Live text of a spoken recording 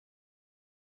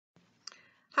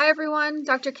Hi everyone,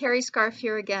 Dr. Carrie Scarf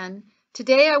here again.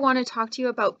 Today I want to talk to you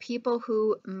about people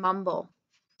who mumble.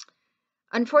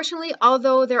 Unfortunately,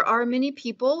 although there are many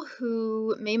people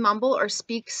who may mumble or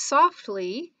speak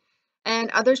softly,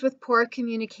 and others with poor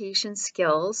communication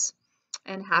skills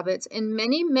and habits, in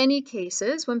many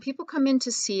cases, when people come in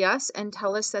to see us and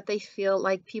tell us that they feel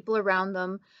like people around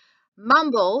them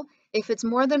mumble, if it's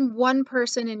more than one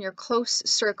person in your close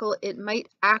circle, it might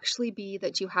actually be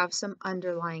that you have some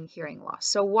underlying hearing loss.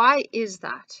 So why is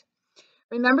that?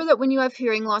 Remember that when you have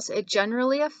hearing loss, it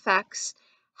generally affects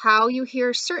how you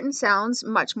hear certain sounds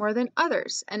much more than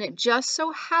others. And it just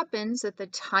so happens that the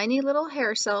tiny little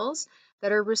hair cells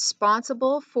that are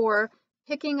responsible for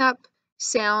picking up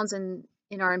sounds in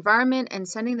our environment and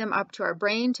sending them up to our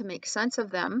brain to make sense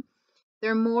of them,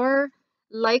 they're more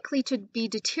likely to be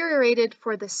deteriorated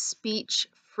for the speech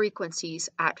frequencies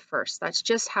at first. That's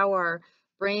just how our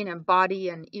brain and body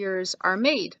and ears are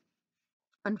made,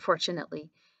 unfortunately.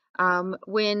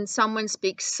 When someone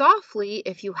speaks softly,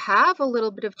 if you have a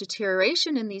little bit of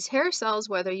deterioration in these hair cells,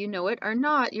 whether you know it or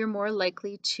not, you're more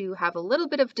likely to have a little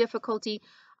bit of difficulty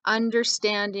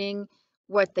understanding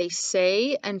what they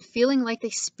say and feeling like they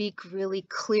speak really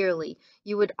clearly.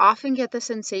 You would often get the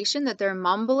sensation that they're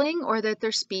mumbling or that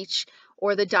their speech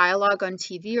or the dialogue on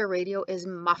TV or radio is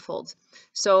muffled.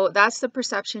 So that's the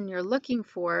perception you're looking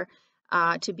for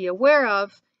to be aware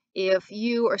of. If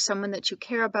you or someone that you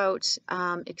care about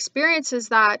experiences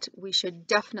that, we should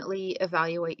definitely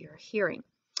evaluate your hearing.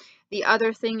 The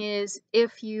other thing is,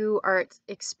 if you are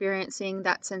experiencing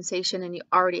that sensation and you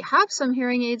already have some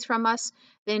hearing aids from us,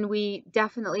 then we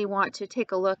definitely want to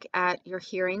take a look at your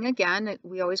hearing again.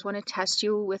 We always want to test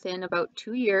you within about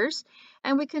 2 years,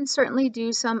 and we can certainly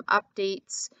do some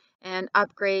updates and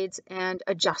upgrades and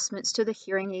adjustments to the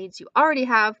hearing aids you already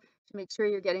have to make sure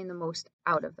you're getting the most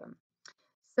out of them.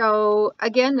 So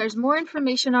again, there's more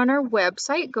information on our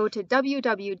website. Go to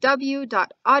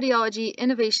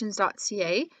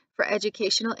www.audiologyinnovations.ca for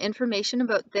educational information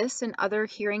about this and other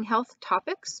hearing health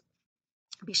topics.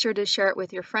 Be sure to share it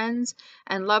with your friends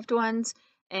and loved ones.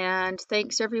 And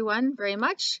thanks everyone very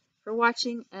much for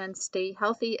watching, and stay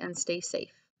healthy and stay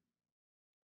safe.